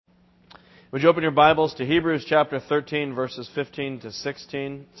Would you open your Bibles to Hebrews chapter 13, verses 15 to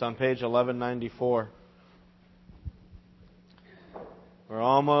 16? It's on page 1194. We're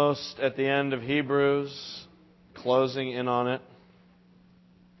almost at the end of Hebrews, closing in on it.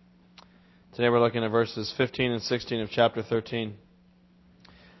 Today we're looking at verses 15 and 16 of chapter 13.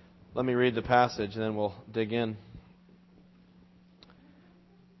 Let me read the passage and then we'll dig in.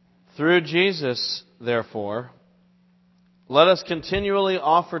 Through Jesus, therefore, let us continually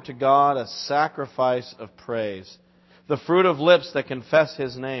offer to God a sacrifice of praise, the fruit of lips that confess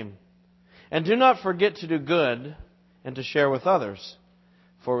His name. And do not forget to do good and to share with others,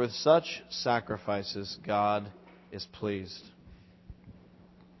 for with such sacrifices God is pleased.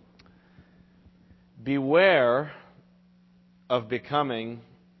 Beware of becoming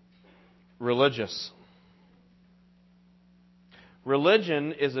religious.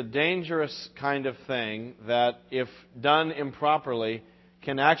 Religion is a dangerous kind of thing that, if done improperly,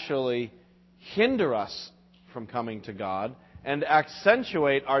 can actually hinder us from coming to God and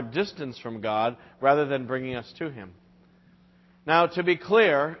accentuate our distance from God rather than bringing us to Him. Now, to be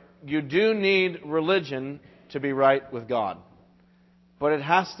clear, you do need religion to be right with God. But it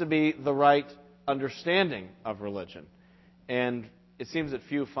has to be the right understanding of religion. And it seems that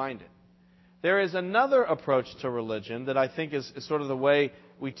few find it. There is another approach to religion that I think is sort of the way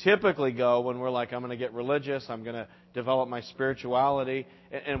we typically go when we're like, I'm going to get religious, I'm going to develop my spirituality,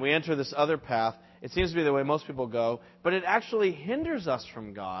 and we enter this other path. It seems to be the way most people go, but it actually hinders us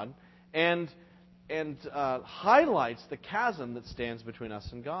from God and highlights the chasm that stands between us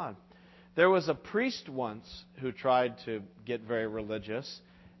and God. There was a priest once who tried to get very religious,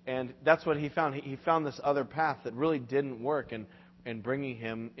 and that's what he found. He found this other path that really didn't work and bringing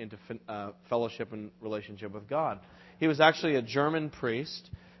him into fellowship and relationship with God. He was actually a German priest.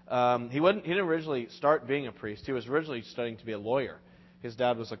 He didn't originally start being a priest. He was originally studying to be a lawyer. His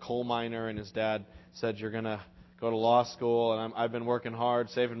dad was a coal miner, and his dad said, "You're going to go to law school, and I've been working hard,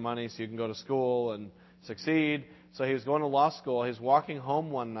 saving money so you can go to school and succeed." So he was going to law school. He was walking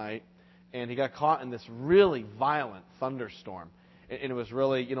home one night, and he got caught in this really violent thunderstorm. And it was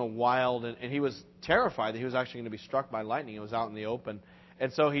really, wild, and he was terrified that he was actually going to be struck by lightning. It was out in the open.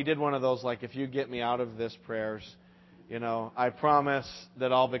 And so he did one of those, like, if you get me out of this prayers, I promise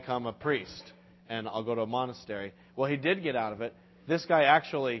that I'll become a priest and I'll go to a monastery. Well, he did get out of it. This guy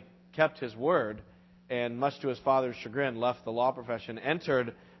actually kept his word and, much to his father's chagrin, left the law profession,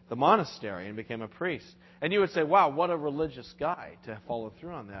 entered the monastery and became a priest. And you would say, wow, what a religious guy to follow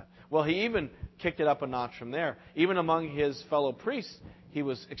through on that. Well, he even kicked it up a notch from there. Even among his fellow priests, he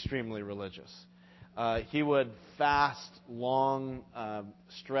was extremely religious. He would fast long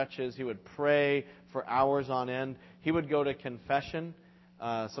stretches. He would pray for hours on end. He would go to confession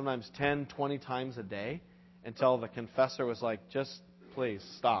sometimes 10, 20 times a day until the confessor was like, just please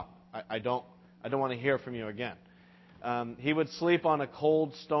stop. I don't want to hear from you again. He would sleep on a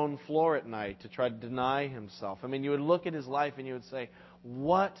cold stone floor at night to try to deny himself. I mean, you would look at his life and you would say,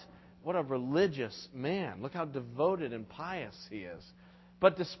 what a religious man. Look how devoted and pious he is.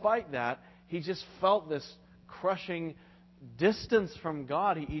 But despite that, he just felt this crushing distance from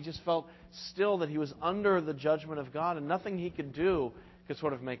God. He just felt still that he was under the judgment of God, and nothing he could do could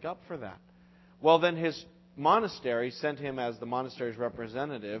sort of make up for that. Well, then his monastery sent him as the monastery's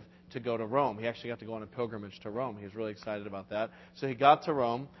representative to go to Rome. He actually got to go on a pilgrimage to Rome. He was really excited about that. So he got to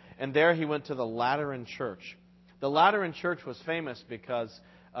Rome, and there he went to the Lateran Church. The Lateran Church was famous because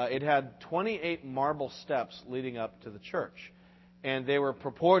it had 28 marble steps leading up to the church. And they were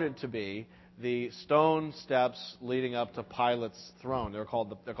purported to be the stone steps leading up to Pilate's throne. They're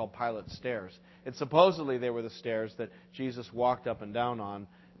called Pilate's stairs. And supposedly they were the stairs that Jesus walked up and down on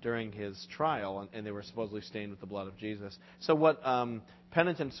during his trial, and they were supposedly stained with the blood of Jesus. So what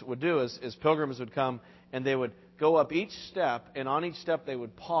penitents would do is pilgrims would come, and they would go up each step, and on each step they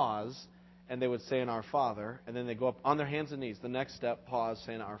would pause, and they would say an Our Father, and then they go up on their hands and knees. The next step, pause,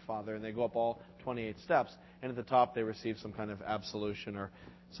 say an Our Father, and they go up all 28 steps. And at the top they receive some kind of absolution or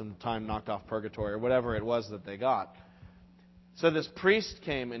some time knocked off purgatory or whatever it was that they got. So this priest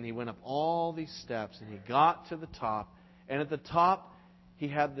came, and he went up all these steps, and he got to the top, and at the top he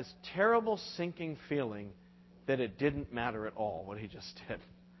had this terrible sinking feeling that it didn't matter at all what he just did.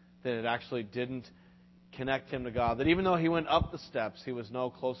 That it actually didn't connect him to God. That even though he went up the steps, he was no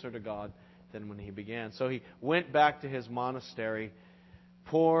closer to God than when he began. So he went back to his monastery.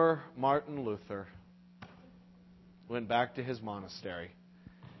 Poor Martin Luther went back to his monastery.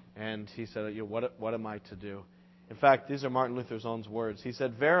 And he said, what am I to do? In fact, these are Martin Luther's own words. He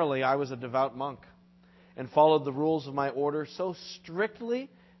said, "Verily, I was a devout monk, and followed the rules of my order so strictly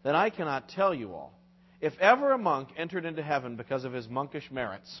that I cannot tell you all. If ever a monk entered into heaven because of his monkish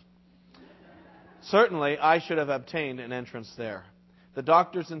merits, Certainly, I should have obtained an entrance there. The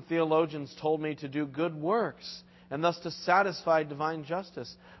doctors and theologians told me to do good works, and thus to satisfy divine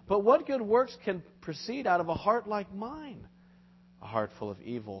justice. But what good works can proceed out of a heart like mine? A heart full of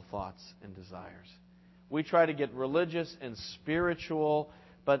evil thoughts and desires. We try to get religious and spiritual,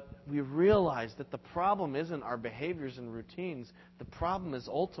 but we realize that the problem isn't our behaviors and routines. The problem is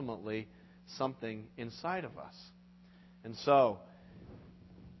ultimately something inside of us. And so,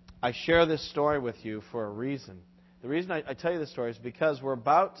 I share this story with you for a reason. The reason I tell you this story is because we're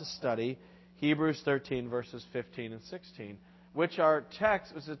about to study Hebrews 13, verses 15 and 16, which are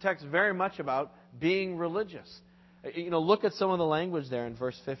texts, it's a text very much about being religious. Look at some of the language there in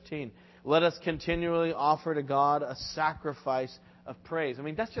verse 15. Let us continually offer to God a sacrifice of praise. I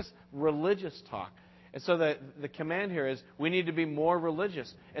mean, that's just religious talk. And so the command here is we need to be more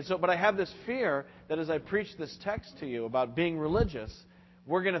religious. And so, but I have this fear that as I preach this text to you about being religious,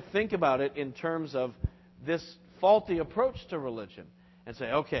 we're going to think about it in terms of this faulty approach to religion. And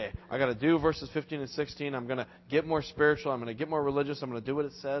say, okay, I got to do verses 15 and 16. I'm going to get more spiritual. I'm going to get more religious. I'm going to do what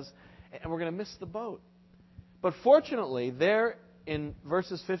it says. And we're going to miss the boat. But fortunately, there in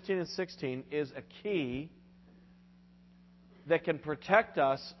verses 15 and 16 is a key that can protect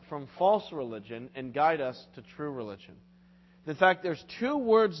us from false religion and guide us to true religion. In fact, there's two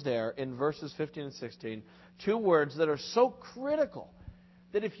words there in verses 15 and 16, two words that are so critical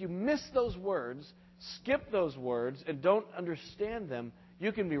that if you miss those words, skip those words, and don't understand them,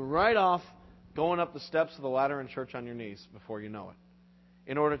 you can be right off going up the steps of the ladder in church on your knees before you know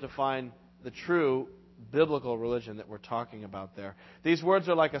it, in order to find the true biblical religion that we're talking about there. These words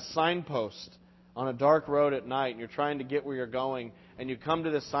are like a signpost on a dark road at night, and you're trying to get where you're going, and you come to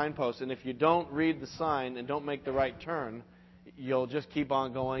this signpost, and if you don't read the sign and don't make the right turn, you'll just keep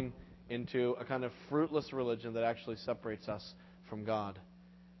on going into a kind of fruitless religion that actually separates us from God.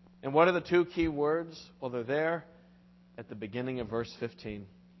 And what are the two key words? Well, they're there at the beginning of verse 15.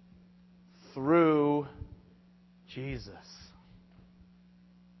 Through Jesus.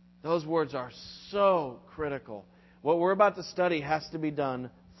 Those words are so critical. What we're about to study has to be done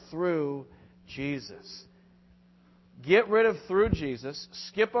through Jesus. Get rid of through Jesus,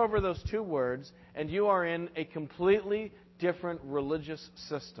 skip over those two words, and you are in a completely different religious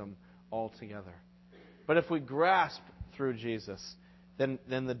system altogether. But if we grasp through Jesus,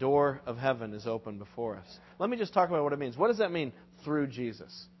 then the door of heaven is open before us. Let me just talk about what it means. What does that mean, through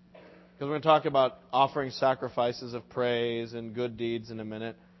Jesus? Because we're going to talk about offering sacrifices of praise and good deeds in a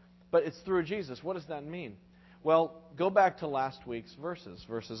minute. But it's through Jesus. What does that mean? Well, go back to last week's verses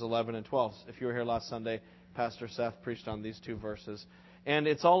 11 and 12. If you were here last Sunday, Pastor Seth preached on these two verses. And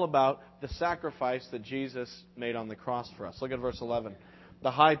it's all about the sacrifice that Jesus made on the cross for us. Look at verse 11.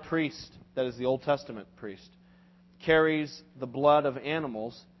 The high priest, that is the Old Testament priest, carries the blood of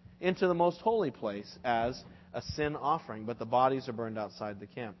animals into the most holy place as a sin offering, but the bodies are burned outside the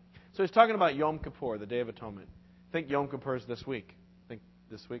camp. So he's talking about Yom Kippur, the Day of Atonement. I think Yom Kippur is this week. I think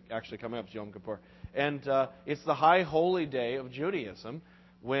this week, actually coming up, is Yom Kippur. And it's the high holy day of Judaism,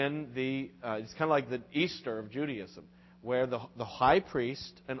 when it's kind of like the Easter of Judaism, where the high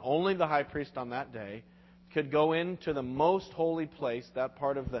priest, and only the high priest on that day, could go into the most holy place, that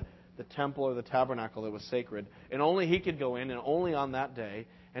part of the temple or the tabernacle that was sacred, and only he could go in, and only on that day,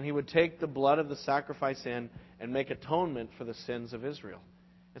 and he would take the blood of the sacrifice in and make atonement for the sins of Israel.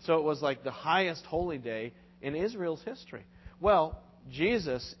 And so it was like the highest holy day in Israel's history. Well,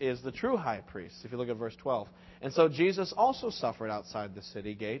 Jesus is the true high priest, if you look at verse 12. And so Jesus also suffered outside the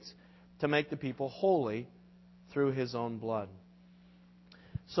city gates to make the people holy through his own blood.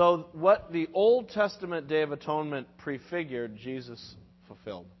 So what the Old Testament Day of Atonement prefigured, Jesus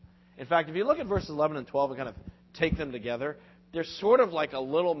fulfilled. In fact, if you look at verses 11 and 12 and kind of take them together, they're sort of like a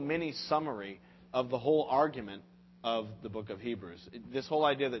little mini summary of the whole argument of the book of Hebrews. This whole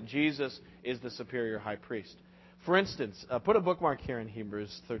idea that Jesus is the superior high priest. For instance, put a bookmark here in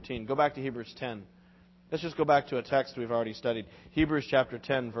Hebrews 13. Go back to Hebrews 10. Let's just go back to a text we've already studied. Hebrews chapter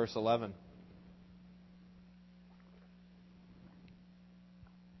 10, verse 11.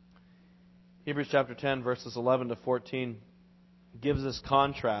 Hebrews chapter 10, verses 11 to 14 gives this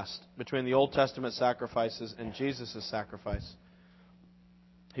contrast between the Old Testament sacrifices and Jesus' sacrifice.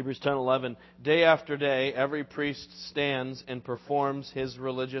 Hebrews 10:11, day after day, every priest stands and performs his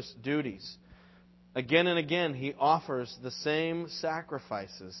religious duties. Again and again, he offers the same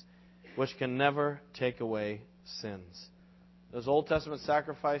sacrifices, which can never take away sins. Those Old Testament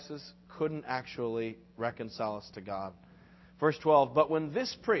sacrifices couldn't actually reconcile us to God. Verse 12, but when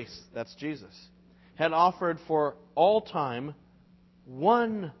this priest, that's Jesus, had offered for all time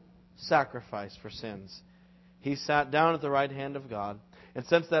one sacrifice for sins, he sat down at the right hand of God, And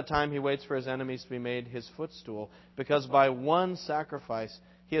since that time he waits for his enemies to be made his footstool, because by one sacrifice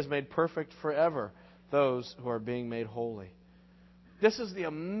he has made perfect forever those who are being made holy. This is the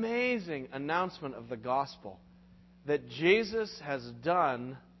amazing announcement of the gospel, that Jesus has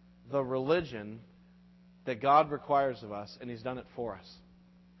done the religion that God requires of us, and He's done it for us.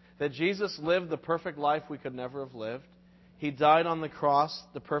 That Jesus lived the perfect life we could never have lived. He died on the cross,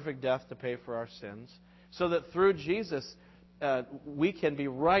 the perfect death to pay for our sins, so that through Jesus we can be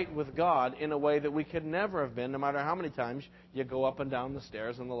right with God in a way that we could never have been, no matter how many times you go up and down the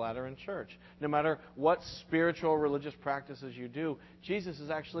stairs and the ladder in church. No matter what spiritual religious practices you do, Jesus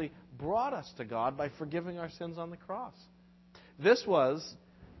has actually brought us to God by forgiving our sins on the cross. This was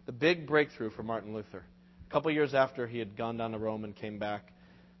the big breakthrough for Martin Luther. A couple years after he had gone down to Rome and came back,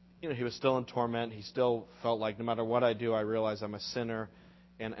 he was still in torment. He still felt like no matter what I do, I realize I'm a sinner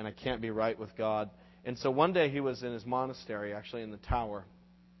and I can't be right with God. And so one day he was in his monastery, actually in the tower.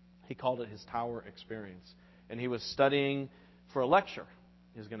 He called it his tower experience. And he was studying for a lecture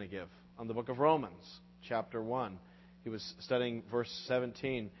he was going to give on the book of Romans, chapter 1. He was studying verse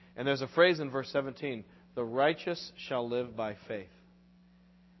 17. And there's a phrase in verse 17, the righteous shall live by faith.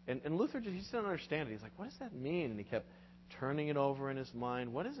 And Luther, he just didn't understand it. He's like, what does that mean? And he kept turning it over in his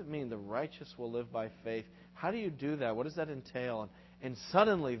mind. What does it mean, the righteous will live by faith? How do you do that? What does that entail? And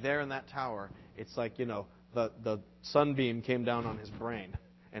suddenly, there in that tower, it's like, the sunbeam came down on his brain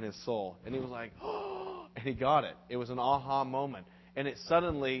and his soul. And he was like, oh, and he got it. It was an aha moment. And it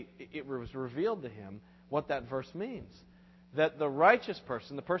was revealed to him what that verse means. That the righteous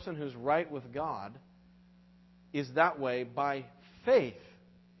person, the person who's right with God, is that way by faith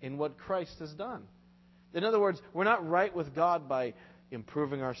in what Christ has done. In other words, we're not right with God by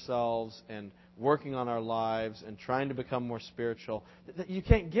improving ourselves and working on our lives and trying to become more spiritual. You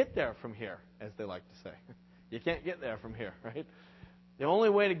can't get there from here, as they like to say. You can't get there from here, right? The only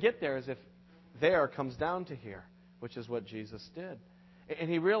way to get there is if there comes down to here, which is what Jesus did. And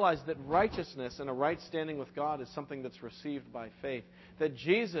he realized that righteousness and a right standing with God is something that's received by faith. That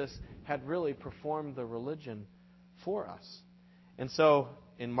Jesus had really performed the religion for us. And so,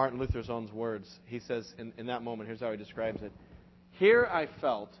 in Martin Luther's own words, he says in that moment, here's how he describes it. Here I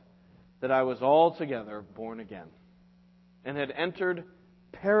felt that I was altogether born again and had entered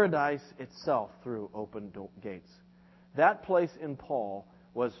paradise itself through open gates. That place in Paul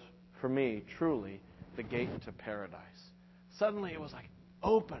was, for me, truly the gate to paradise. Suddenly it was like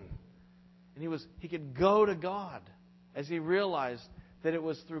open. And he could go to God as he realized that it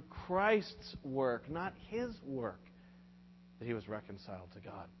was through Christ's work, not his work, that he was reconciled to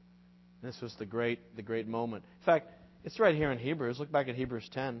God. And this was the great moment. In fact, it's right here in Hebrews. Look back at Hebrews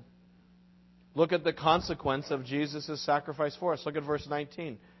 10. Look at the consequence of Jesus' sacrifice for us. Look at verse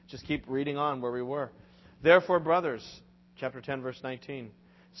 19. Just keep reading on where we were. Therefore, brothers, chapter 10, verse 19,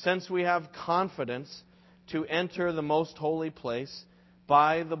 since we have confidence to enter the most holy place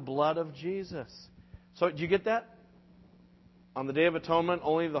by the blood of Jesus. So, do you get that? On the Day of Atonement,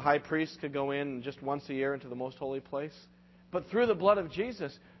 only the high priest could go in just once a year into the most holy place. But through the blood of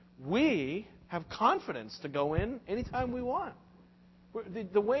Jesus, we have confidence to go in anytime we want.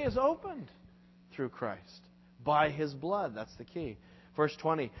 The way is opened through Christ. By His blood, that's the key. Verse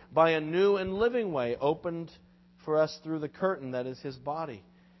 20, by a new and living way opened for us through the curtain that is His body.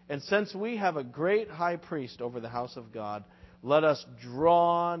 And since we have a great high priest over the house of God, let us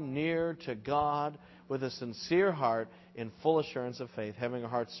draw near to God with a sincere heart in full assurance of faith, having our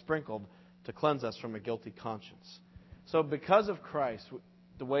hearts sprinkled to cleanse us from a guilty conscience. So because of Christ,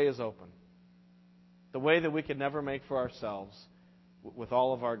 the way is open. The way that we could never make for ourselves, with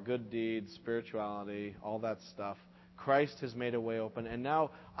all of our good deeds, spirituality, all that stuff, Christ has made a way open. And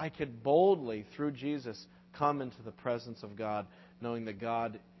now I could boldly, through Jesus, come into the presence of God, knowing that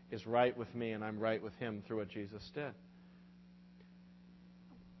God is right with me and I'm right with Him through what Jesus did.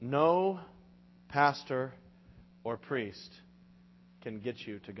 No pastor or priest can get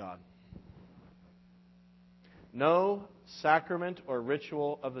you to God. No sacrament or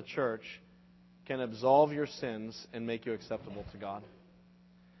ritual of the church can absolve your sins and make you acceptable to God.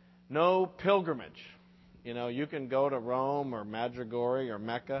 No pilgrimage. You can go to Rome or Medjugorje or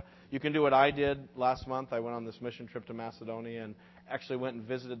Mecca. You can do what I did last month. I went on this mission trip to Macedonia and actually went and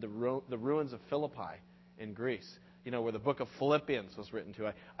visited the ruins of Philippi in Greece, where the book of Philippians was written to.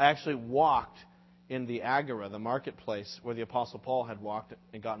 I actually walked in the Agora, the marketplace, where the Apostle Paul had walked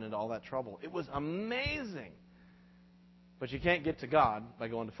and gotten into all that trouble. It was amazing. But you can't get to God by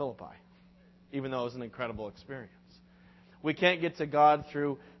going to Philippi, even though it was an incredible experience. We can't get to God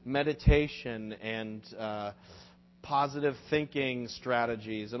through meditation and positive thinking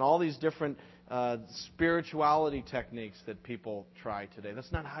strategies and all these different spirituality techniques that people try today.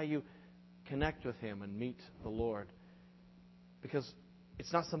 That's not how you connect with Him and meet the Lord. Because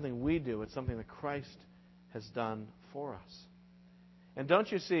it's not something we do. It's something that Christ has done for us. And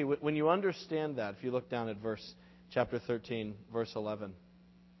don't you see, when you understand that, if you look down at chapter 13, verse 11,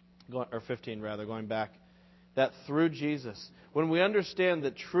 or 15 rather, going back, that through Jesus, when we understand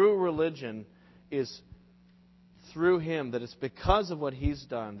that true religion is through Him, that it's because of what He's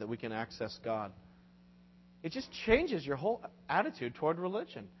done that we can access God, it just changes your whole attitude toward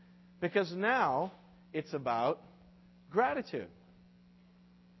religion. Because now it's about gratitude.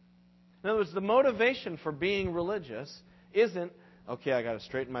 In other words, the motivation for being religious isn't, okay, I got to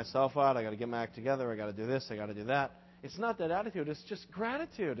straighten myself out, I got to get my act together, I got to do this, I got to do that. It's not that attitude, it's just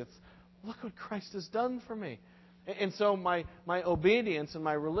gratitude. It's, look what Christ has done for me. And so my obedience and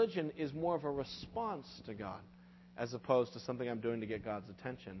my religion is more of a response to God, as opposed to something I'm doing to get God's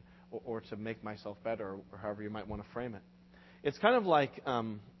attention or to make myself better, or however you might want to frame it. It's kind of like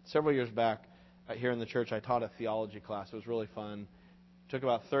several years back here in the church, I taught a theology class. It was really fun. It took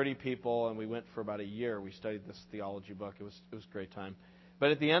about 30 people, and we went for about a year. We studied this theology book. It was a great time.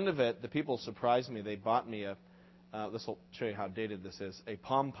 But at the end of it, the people surprised me. They bought me this will show you how dated this is, a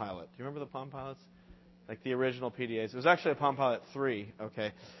Palm Pilot. Do you remember the Palm Pilots? Like the original PDAs. It was actually a Palm Pilot 3,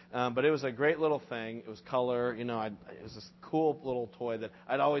 okay? But it was a great little thing. It was color. You know, it was this cool little toy that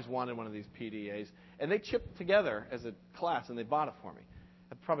I'd always wanted one of these PDAs. And they chipped together as a class, and they bought it for me.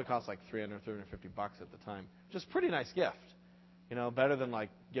 It probably cost like $350 at the time, which is a pretty nice gift. You know, better than like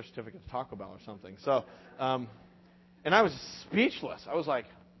gift certificate to Taco Bell or something. So, and I was speechless. I was like,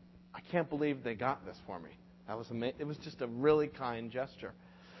 I can't believe they got this for me. That was amazing. It was just a really kind gesture.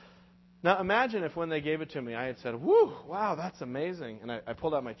 Now, imagine if when they gave it to me, I had said, "Woo, wow, that's amazing." And I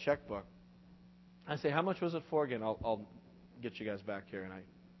pulled out my checkbook. I say, "How much was it for again?" I'll get you guys back here. And I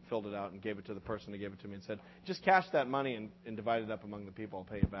filled it out and gave it to the person who gave it to me and said, "Just cash that money and divide it up among the people. I'll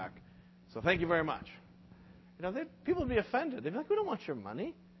pay you back. So thank you very much." You know, people would be offended. They'd be like, "We don't want your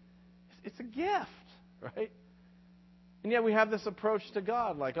money. It's a gift, right?" And yet we have this approach to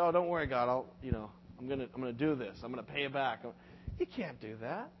God, like, "Oh, don't worry, God. I'm gonna do this. I'm gonna pay you back." You can't do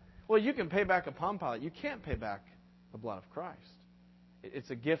that. Well, you can pay back a Palm Pilot. You can't pay back the blood of Christ. It's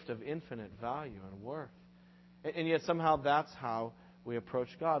a gift of infinite value and worth. And yet somehow that's how we approach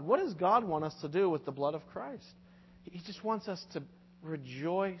God. What does God want us to do with the blood of Christ? He just wants us to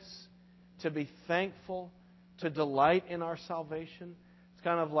rejoice, to be thankful, to delight in our salvation. It's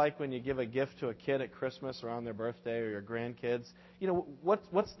kind of like when you give a gift to a kid at Christmas or on their birthday or your grandkids. You know,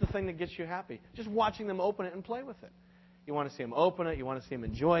 what's the thing that gets you happy? Just watching them open it and play with it. You want to see them open it. You want to see them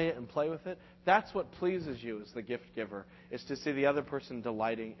enjoy it and play with it. That's what pleases you as the gift giver, is to see the other person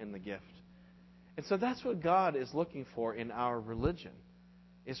delighting in the gift. And so that's what God is looking for in our religion,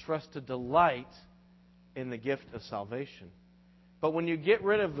 is for us to delight in the gift of salvation. But when you get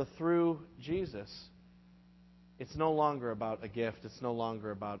rid of the through Jesus, it's no longer about a gift. It's no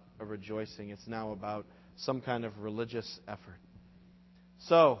longer about a rejoicing. It's now about some kind of religious effort.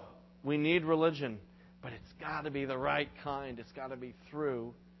 So, we need religion, but it's got to be the right kind. It's got to be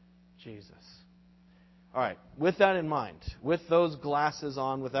through Jesus. All right, with that in mind, with those glasses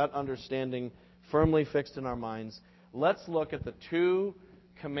on, with that understanding firmly fixed in our minds, let's look at the two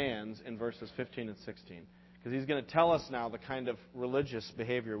commands in verses 15 and 16. Because he's going to tell us now the kind of religious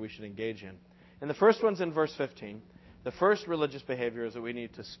behavior we should engage in. And the first one's in verse 15. The first religious behavior is that we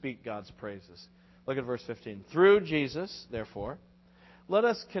need to speak God's praises. Look at verse 15. Through Jesus, therefore, let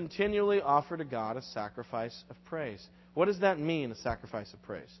us continually offer to God a sacrifice of praise. What does that mean, a sacrifice of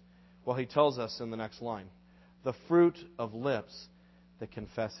praise? Well, he tells us in the next line. The fruit of lips that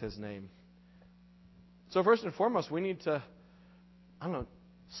confess His name. So first and foremost, we need to,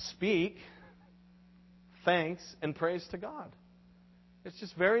 speak thanks and praise to God. It's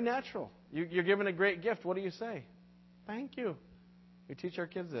just very natural. You're given a great gift. What do you say? Thank you. We teach our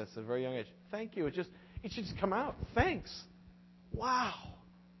kids this at a very young age. Thank you. It should just come out. Thanks. Wow.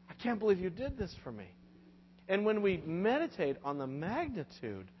 I can't believe you did this for me. And when we meditate on the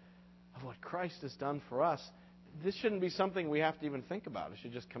magnitude of what Christ has done for us, this shouldn't be something we have to even think about. It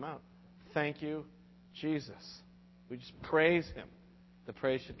should just come out. Thank you, Jesus. We just praise Him. The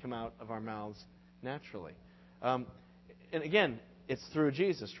praise should come out of our mouths naturally. And again, it's through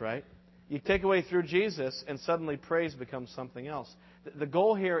Jesus, right? You take away through Jesus, and suddenly praise becomes something else. The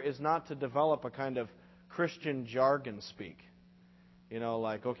goal here is not to develop a kind of Christian jargon speak. You know,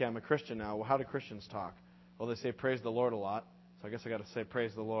 like, okay, I'm a Christian now. Well, how do Christians talk? Well, they say praise the Lord a lot. So I guess I got to say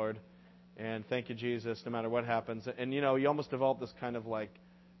praise the Lord. And thank you, Jesus, no matter what happens. And, you almost develop this kind of like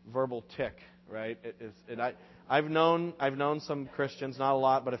verbal tick, right? I've known some Christians, not a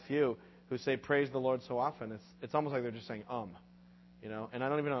lot, but a few, who say praise the Lord so often, it's almost like they're just saying, and I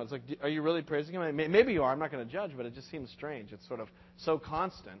don't even know. It's like, are you really praising Him? Maybe you are. I'm not going to judge, but it just seems strange. It's sort of so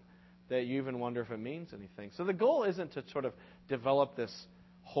constant that you even wonder if it means anything. So the goal isn't to sort of develop this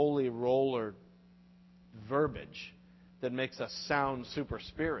holy roller verbiage that makes us sound super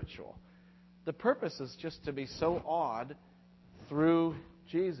spiritual. The purpose is just to be so awed through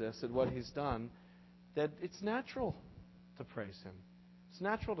Jesus at what He's done that it's natural to praise Him. It's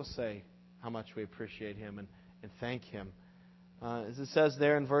natural to say how much we appreciate Him and thank Him. As it says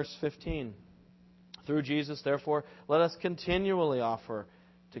there in verse 15, through Jesus, therefore, let us continually offer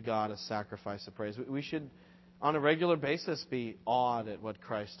to God a sacrifice of praise. We should, on a regular basis, be awed at what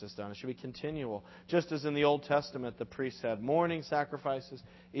Christ has done. It should be continual. Just as in the Old Testament, the priests had morning sacrifices,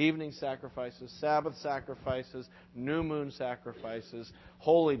 evening sacrifices, Sabbath sacrifices, new moon sacrifices,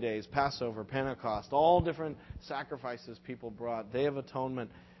 holy days, Passover, Pentecost, all different sacrifices people brought, Day of Atonement.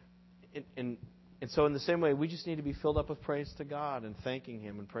 And so in the same way, we just need to be filled up with praise to God and thanking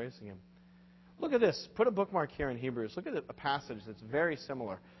Him and praising Him. Look at this. Put a bookmark here in Hebrews. Look at a passage that's very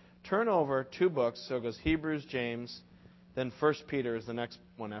similar. Turn over 2 books. So it goes Hebrews, James, then 1 Peter is the next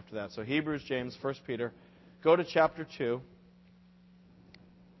one after that. So Hebrews, James, 1 Peter. Go to chapter 2.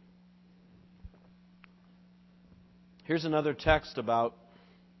 Here's another text about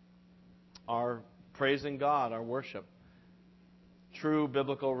our praising God, our worship. True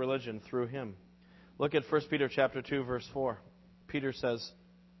biblical religion through Him. Look at 1 Peter chapter 2, verse 4. Peter says,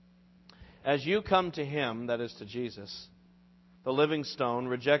 as you come to Him, that is to Jesus, the living stone,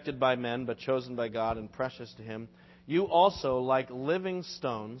 rejected by men but chosen by God and precious to Him, you also, like living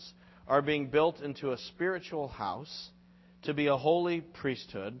stones, are being built into a spiritual house to be a holy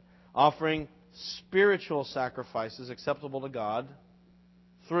priesthood, offering spiritual sacrifices acceptable to God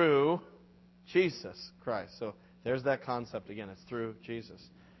through Jesus Christ. So there's that concept again. It's through Jesus.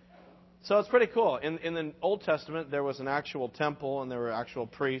 So it's pretty cool. In the Old Testament, there was an actual temple and there were actual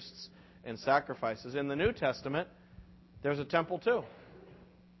priests and sacrifices. In the New Testament, there's a temple too.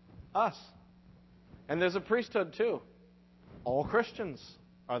 Us. And there's a priesthood too. All Christians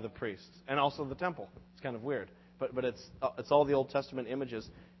are the priests and also the temple. It's kind of weird. But it's all the Old Testament images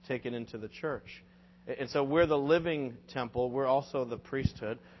taken into the church. And so we're the living temple. We're also the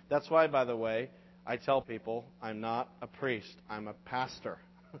priesthood. That's why, by the way, I tell people I'm not a priest. I'm a pastor.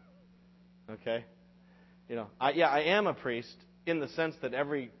 Okay? I am a priest in the sense that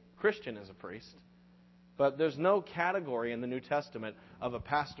every Christian is a priest. But there's no category in the New Testament of a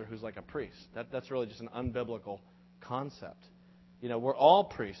pastor who's like a priest. That's really just an unbiblical concept. We're all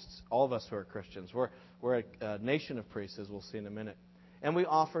priests, all of us who are Christians. We're a nation of priests, as we'll see in a minute. And we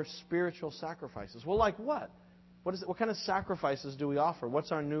offer spiritual sacrifices. Well, like what? What kind of sacrifices do we offer?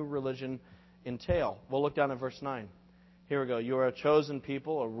 What's our new religion entail? We'll look down at verse 9. Here we go. You are a chosen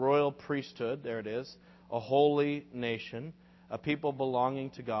people, a royal priesthood. There it is. A holy nation. A people belonging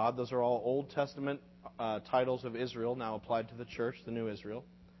to God. Those are all Old Testament titles of Israel now applied to the church, the new Israel.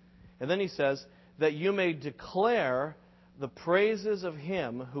 And then he says, that you may declare the praises of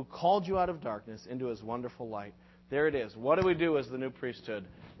Him who called you out of darkness into His wonderful light. There it is. What do we do as the new priesthood?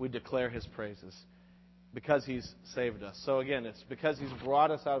 We declare His praises because He's saved us. So again, it's because He's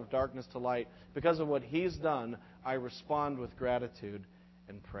brought us out of darkness to light. Because of what He's done, I respond with gratitude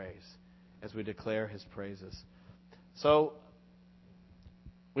and praise as we declare His praises. So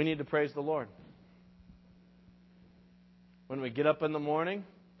we need to praise the Lord. When we get up in the morning,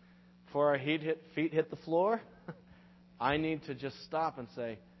 before our feet hit the floor, I need to just stop and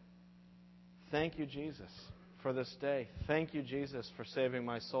say, thank you, Jesus, for this day. Thank you, Jesus, for saving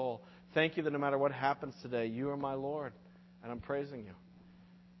my soul. Thank you that no matter what happens today, you are my Lord, and I'm praising you.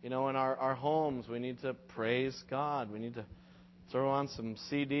 In our homes, we need to praise God. We need to throw on some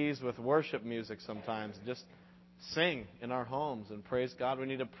CDs with worship music sometimes and just sing in our homes and praise God. We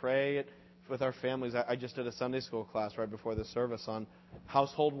need to pray it with our families. I just did a Sunday school class right before the service on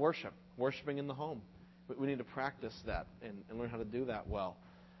household worship, worshiping in the home. We need to practice that and learn how to do that well.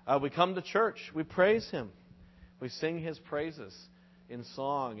 We come to church. We praise Him. We sing His praises in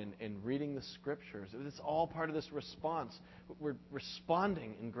song and reading the Scriptures. It's all part of this response. We're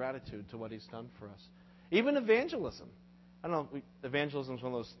responding in gratitude to what He's done for us. Even evangelism. I don't know, evangelism is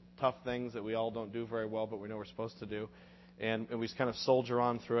one of those tough things that we all don't do very well, but we know we're supposed to do. And we just kind of soldier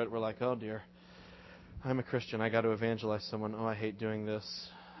on through it. We're like, oh dear, I'm a Christian. I got to evangelize someone. Oh, I hate doing this.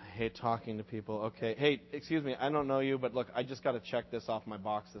 I hate talking to people. Okay, hey, excuse me, I don't know you, but look, I just got to check this off my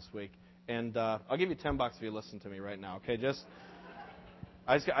box this week. And I'll give you $10 if you listen to me right now, okay?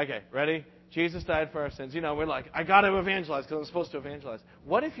 Okay, ready? Jesus died for our sins. We're like, I got to evangelize because I'm supposed to evangelize.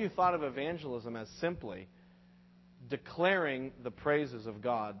 What if you thought of evangelism as simply declaring the praises of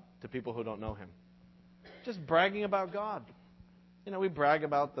God to people who don't know Him. Just bragging about God. You know, we brag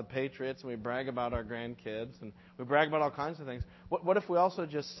about the Patriots, and we brag about our grandkids, and we brag about all kinds of things. What if we also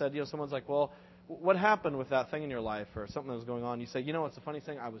just said, you know, someone's like, well, what happened with that thing in your life or something that was going on? You say, you know, it's a funny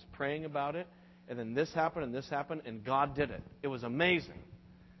thing. I was praying about it, and then this happened, and God did it. It was amazing.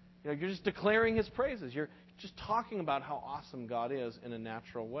 You know, you're just declaring His praises. You're just talking about how awesome God is in a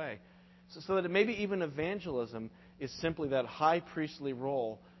natural way. So that maybe even evangelism is simply that high priestly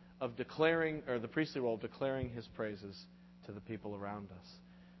role of declaring, or the priestly role of declaring His praises to the people around us.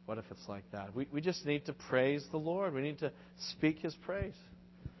 What if it's like that? We just need to praise the Lord. We need to speak His praise.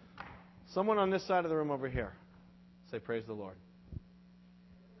 Someone on this side of the room over here, say, praise the Lord.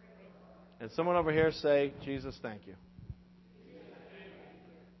 And someone over here say, Jesus, thank you.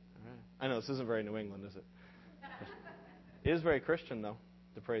 All right. I know this isn't very New England, is it? It is very Christian, though,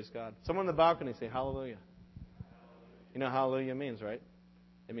 to praise God. Someone on the balcony say, hallelujah. You know what hallelujah means, right?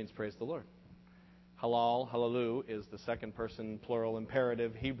 It means praise the Lord. Halal, hallelu, is the second person plural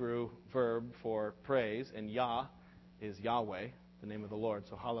imperative Hebrew verb for praise, and Yah is Yahweh, the name of the Lord.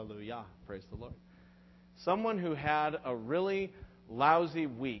 So hallelujah, praise the Lord. Someone who had a really lousy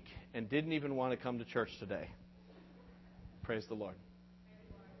week and didn't even want to come to church today. Praise the Lord.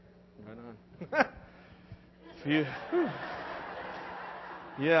 Right on.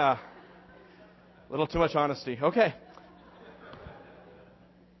 Yeah. A little too much honesty. Okay.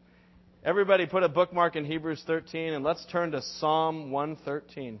 Everybody put a bookmark in Hebrews 13, and let's turn to Psalm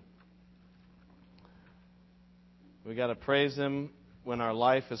 113. We got to praise Him when our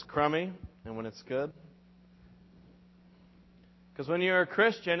life is crummy and when it's good. Because when you're a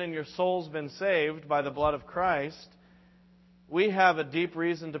Christian and your soul's been saved by the blood of Christ, we have a deep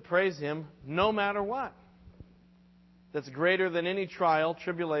reason to praise Him no matter what. That's greater than any trial,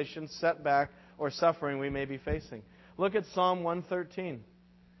 tribulation, setback, or suffering we may be facing. Look at Psalm 113.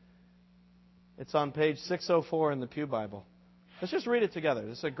 It's on page 604 in the Pew Bible. Let's just read it together.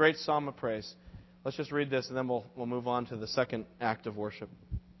 This is a great psalm of praise. Let's just read this, and then we'll move on to the second act of worship.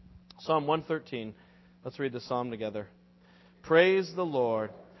 Psalm 113. Let's read the psalm together. Praise the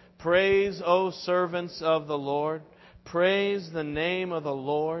Lord. Praise, O servants of the Lord. Praise the name of the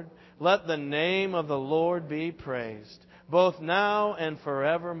Lord. Let the name of the Lord be praised, both now and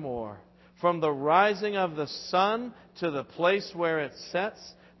forevermore. From the rising of the sun to the place where it sets,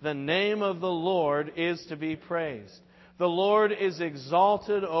 the name of the Lord is to be praised. The Lord is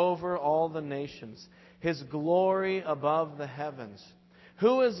exalted over all the nations, His glory above the heavens.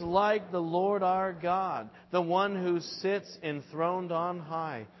 Who is like the Lord our God, the one who sits enthroned on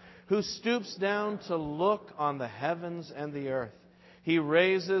high, who stoops down to look on the heavens and the earth? He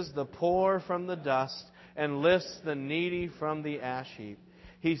raises the poor from the dust and lifts the needy from the ash heap.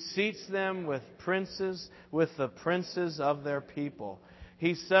 He seats them with princes, with the princes of their people.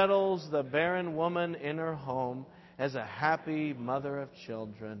 He settles the barren woman in her home as a happy mother of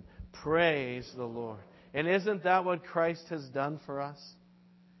children. Praise the Lord. And isn't that what Christ has done for us?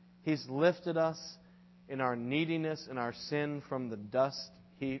 He's lifted us in our neediness and our sin from the dust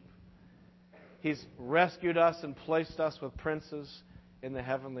heap. He's rescued us and placed us with princes in the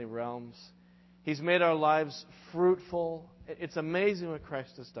heavenly realms. He's made our lives fruitful. It's amazing what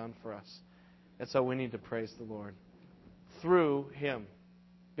Christ has done for us. And so we need to praise the Lord through Him,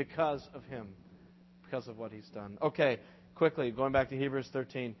 because of Him, because of what He's done. Okay, quickly, going back to Hebrews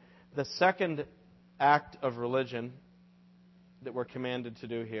 13. The second act of religion that we're commanded to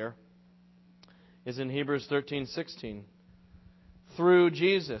do here is in Hebrews 13:16. Through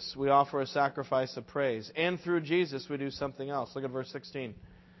Jesus, we offer a sacrifice of praise. And through Jesus, we do something else. Look at verse 16.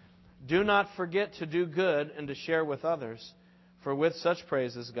 Do not forget to do good and to share with others, for with such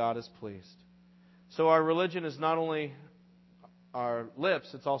praises God is pleased. So our religion is not only our lips,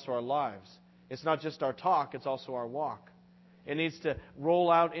 it's also our lives. It's not just our talk, it's also our walk. It needs to roll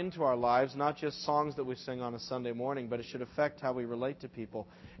out into our lives, not just songs that we sing on a Sunday morning, but it should affect how we relate to people.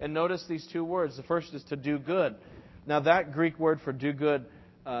 And notice these two words. The first is to do good. Now that Greek word for do good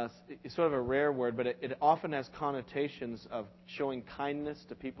is sort of a rare word, but it often has connotations of showing kindness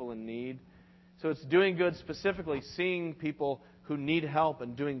to people in need. So it's doing good, specifically seeing people who need help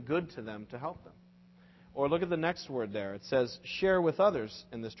and doing good to them to help them. Or look at the next word there. It says share with others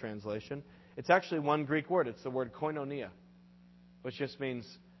in this translation. It's actually one Greek word. It's the word koinonia, which just means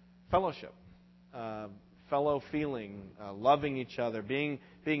fellowship, fellow feeling, loving each other, being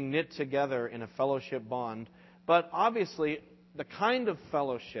knit together in a fellowship bond. But obviously, the kind of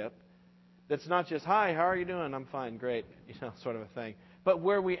fellowship that's not just, hi, how are you doing? I'm fine, great, sort of a thing. But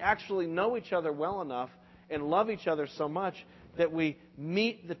where we actually know each other well enough and love each other so much that we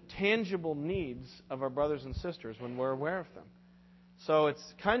meet the tangible needs of our brothers and sisters when we're aware of them. So it's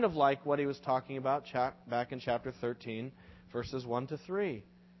kind of like what he was talking about back in chapter 13, verses 1 to 3.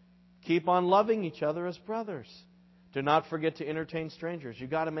 Keep on loving each other as brothers. Do not forget to entertain strangers. You've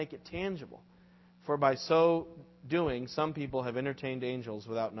got to make it tangible. For by so doing, some people have entertained angels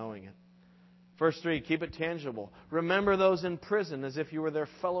without knowing it. Verse 3, keep it tangible. Remember those in prison as if you were their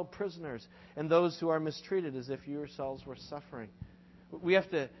fellow prisoners, and those who are mistreated as if you yourselves were suffering. We have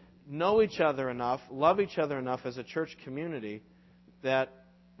to know each other enough, love each other enough as a church community that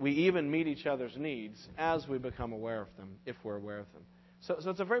we even meet each other's needs as we become aware of them, if we're aware of them. So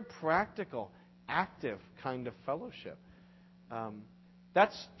it's a very practical, active kind of fellowship.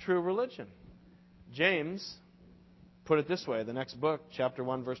 That's true religion. James put it this way, the next book, chapter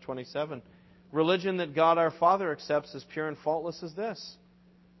 1, verse 27. Religion that God our Father accepts as pure and faultless is this: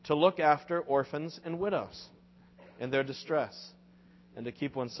 to look after orphans and widows in their distress, and to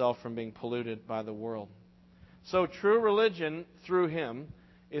keep oneself from being polluted by the world. So true religion through Him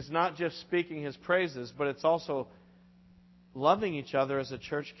is not just speaking His praises, but it's also loving each other as a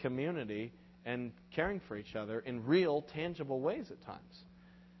church community and caring for each other in real, tangible ways at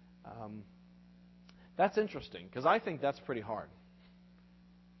times. That's interesting, because I think that's pretty hard.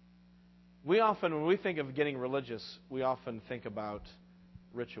 We often, when we think of getting religious, we often think about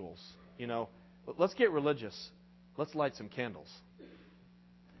rituals. You know, let's get religious. Let's light some candles.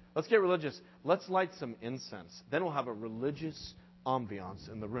 Let's get religious. Let's light some incense. Then we'll have a religious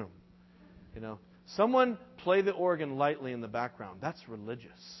ambiance in the room. You know, someone play the organ lightly in the background. That's religious.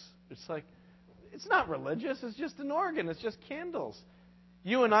 It's like, it's not religious. It's just an organ. It's just candles.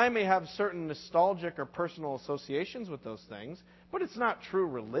 You and I may have certain nostalgic or personal associations with those things, but it's not true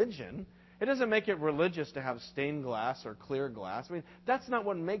religion. It doesn't make it religious to have stained glass or clear glass. I mean, that's not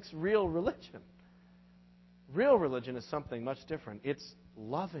what makes real religion. Real religion is something much different. It's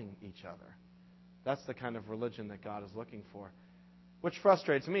loving each other. That's the kind of religion that God is looking for. Which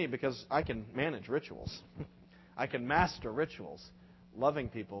frustrates me because I can manage rituals. I can master rituals. Loving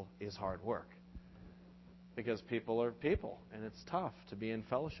people is hard work. Because people are people, and it's tough to be in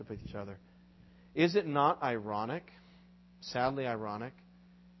fellowship with each other. Is it not ironic, sadly ironic,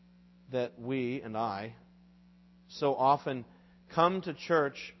 that we and I so often come to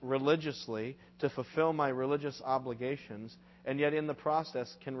church religiously to fulfill my religious obligations, and yet in the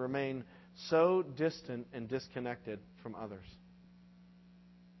process can remain so distant and disconnected from others?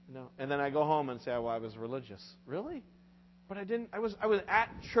 You know, and then I go home and say, "Oh, well, I was religious." Really? But I didn't. I was at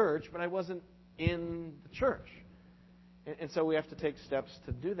church, but I wasn't in the church. And so we have to take steps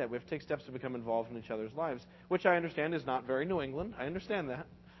to do that. We have to take steps to become involved in each other's lives, which I understand is not very New England. I understand that.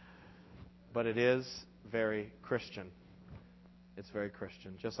 But it is very Christian. It's very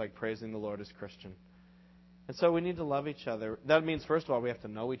Christian, just like praising the Lord is Christian. And so we need to love each other. That means, first of all, we have to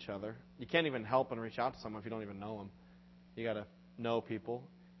know each other. You can't even help and reach out to someone if you don't even know them. You got to know people.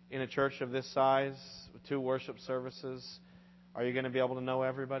 In a church of this size, with 2 worship services, are you going to be able to know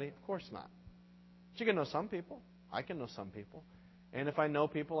everybody? Of course not. But you can know some people. I can know some people. And if I know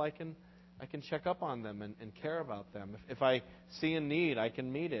people, I can check up on them and care about them. If I see a need, I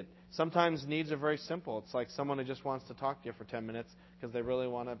can meet it. Sometimes needs are very simple. It's like someone who just wants to talk to you for 10 minutes because they really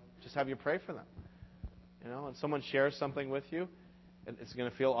want to just have you pray for them. You know, and someone shares something with you, and it's going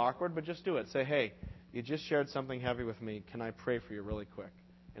to feel awkward, but just do it. Say, "Hey, you just shared something heavy with me. Can I pray for you really quick?"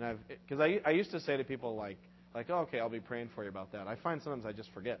 And because I used to say to people like, "Oh, okay, I'll be praying for you about that." I find sometimes I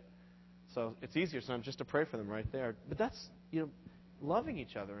just forget. So it's easier sometimes just to pray for them right there. But that's, loving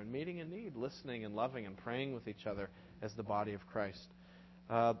each other and meeting a need, listening and loving and praying with each other as the body of Christ.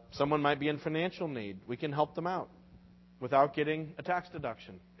 Someone might be in financial need. We can help them out without getting a tax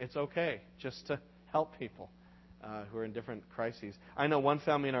deduction. It's okay just to help people who are in different crises. I know one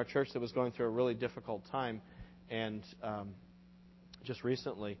family in our church that was going through a really difficult time, and just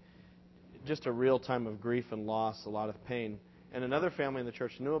recently, just a real time of grief and loss, a lot of pain. And another family in the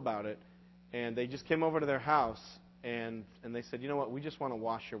church knew about it, and they just came over to their house, and they said, "You know what, we just want to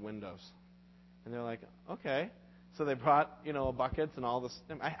wash your windows." And they're like, "Okay." So they brought, buckets and all this.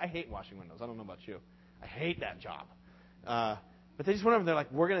 I hate washing windows. I don't know about you. I hate that job. But they just went over and they're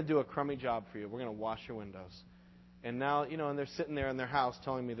like, "We're going to do a crummy job for you. We're going to wash your windows." And now, and they're sitting there in their house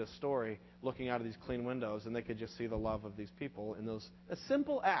telling me this story, looking out of these clean windows, and they could just see the love of these people in a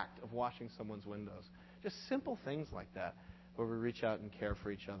simple act of washing someone's windows. Just simple things like that, where we reach out and care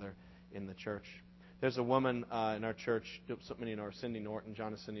for each other in the church. There's a woman in our church, many know her, Cindy Norton,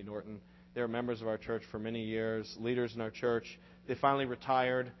 John and Cindy Norton. They were members of our church for many years, leaders in our church. They finally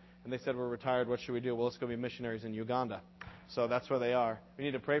retired, and they said, "We're retired, what should we do?" "Well, let's go be missionaries in Uganda." So that's where they are. We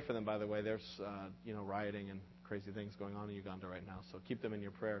need to pray for them, by the way. There's, rioting and crazy things going on in Uganda right now, so keep them in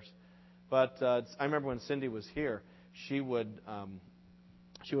your prayers. But I remember when Cindy was here, she would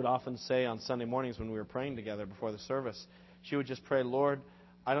she would often say on Sunday mornings when we were praying together before the service, she would just pray, Lord,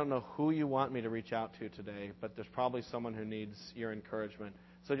 I don't know who you want me to reach out to today, but there's probably someone who needs your encouragement.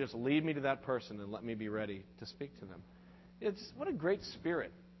 So just lead me to that person and let me be ready to speak to them. What a great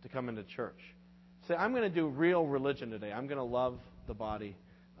spirit to come into church. Say, I'm going to do real religion today. I'm going to love the body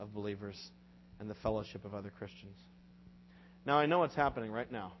of believers and the fellowship of other Christians. Now, I know what's happening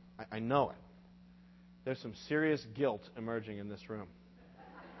right now. I know it. There's some serious guilt emerging in this room.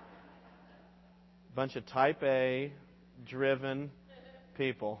 Bunch of type A, driven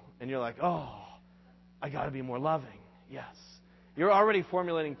people. And you're like, oh, I got to be more loving. Yes. You're already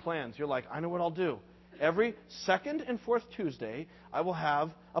formulating plans. You're like, I know what I'll do. Every second and fourth Tuesday, I will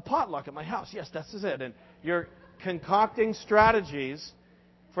have a potluck at my house. Yes, this is it. And you're concocting strategies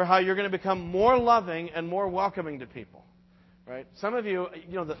for how you're going to become more loving and more welcoming to people. Right? Some of you,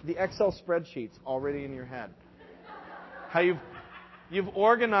 the Excel spreadsheet's already in your head. How you've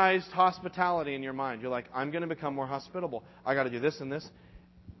organized hospitality in your mind. You're like, I'm going to become more hospitable. I got to do this and this.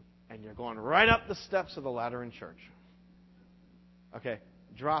 And you're going right up the steps of the ladder in church. Okay,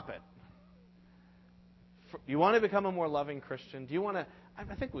 drop it. You want to become a more loving Christian? Do you want to?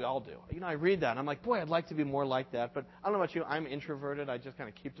 I think we all do. I read that and I'm like, boy, I'd like to be more like that. But I don't know about you. I'm introverted. I just kind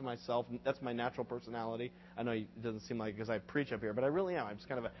of keep to myself. That's my natural personality. I know it doesn't seem like because I preach up here, but I really am. I'm just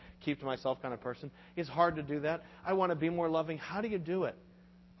kind of a keep to myself kind of person. It's hard to do that. I want to be more loving. How do you do it?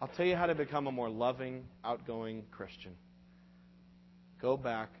 I'll tell you how to become a more loving, outgoing Christian. Go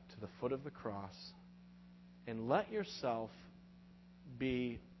back to the foot of the cross and let yourself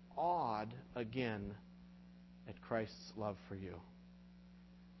be awed again at Christ's love for you.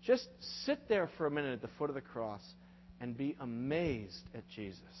 Just sit there for a minute at the foot of the cross and be amazed at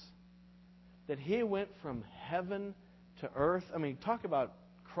Jesus. That He went from heaven to earth. I mean, talk about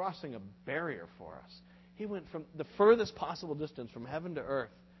crossing a barrier for us. He went from the furthest possible distance from heaven to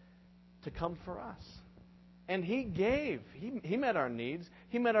earth to come for us. And He gave. He met our needs.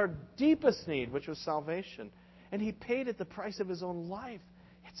 He met our deepest need, which was salvation. And He paid at the price of His own life.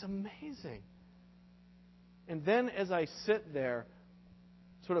 It's amazing. And then as I sit there,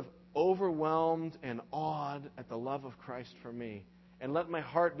 sort of overwhelmed and awed at the love of Christ for me, and let my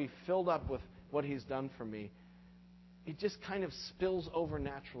heart be filled up with what He's done for me, it just kind of spills over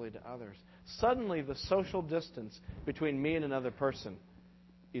naturally to others. Suddenly, the social distance between me and another person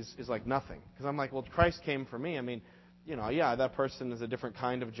is like nothing. Because I'm like, well, Christ came for me. I mean, yeah, that person is a different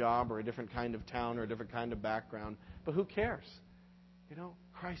kind of job or a different kind of town or a different kind of background. But who cares?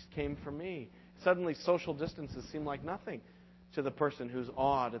 Christ came for me. Suddenly, social distances seem like nothing to the person who's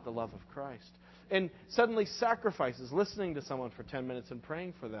awed at the love of Christ. And suddenly, sacrifices, listening to someone for 10 minutes and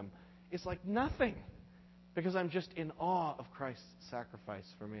praying for them, is like nothing. Because I'm just in awe of Christ's sacrifice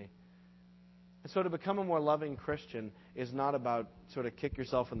for me. And so to become a more loving Christian is not about sort of kick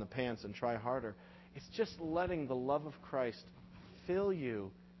yourself in the pants and try harder. It's just letting the love of Christ fill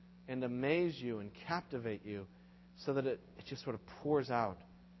you and amaze you and captivate you so that it just sort of pours out.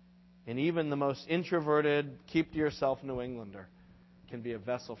 And even the most introverted, keep-to-yourself New Englander can be a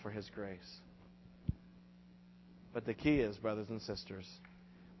vessel for His grace. But the key is, brothers and sisters,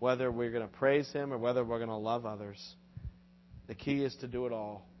 whether we're going to praise Him or whether we're going to love others, the key is to do it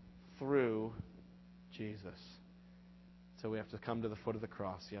all through Jesus. So we have to come to the foot of the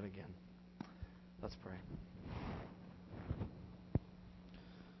cross yet again. Let's pray.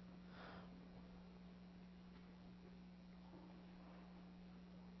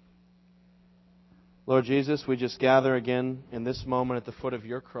 Lord Jesus, we just gather again in this moment at the foot of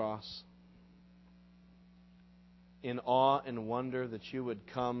Your cross in awe and wonder that You would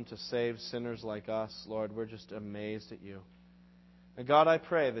come to save sinners like us. Lord, we're just amazed at You. And God, I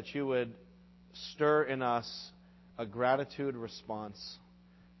pray that You would stir in us a gratitude response.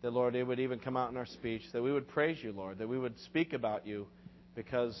 That, Lord, it would even come out in our speech. That we would praise You, Lord. That we would speak about You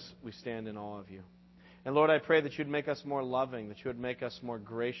because we stand in awe of You. And, Lord, I pray that You'd make us more loving. That You would make us more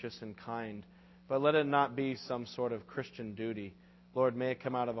gracious and kind. But let it not be some sort of Christian duty. Lord, may it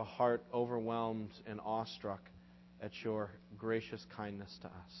come out of a heart overwhelmed and awestruck at Your gracious kindness to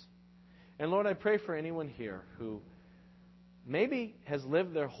us. And Lord, I pray for anyone here who maybe has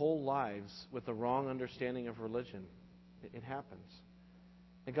lived their whole lives with the wrong understanding of religion. It happens.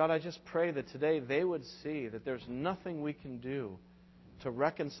 And God, I just pray that today they would see that there's nothing we can do to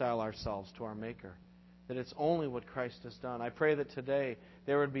reconcile ourselves to our Maker. That it's only what Christ has done. I pray that today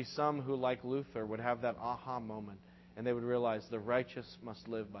there would be some who, like Luther, would have that aha moment and they would realize the righteous must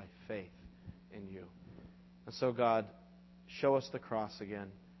live by faith in You. And so, God, show us the cross again.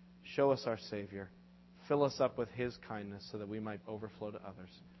 Show us our Savior. Fill us up with His kindness so that we might overflow to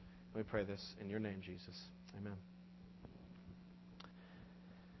others. We pray this in Your name, Jesus. Amen.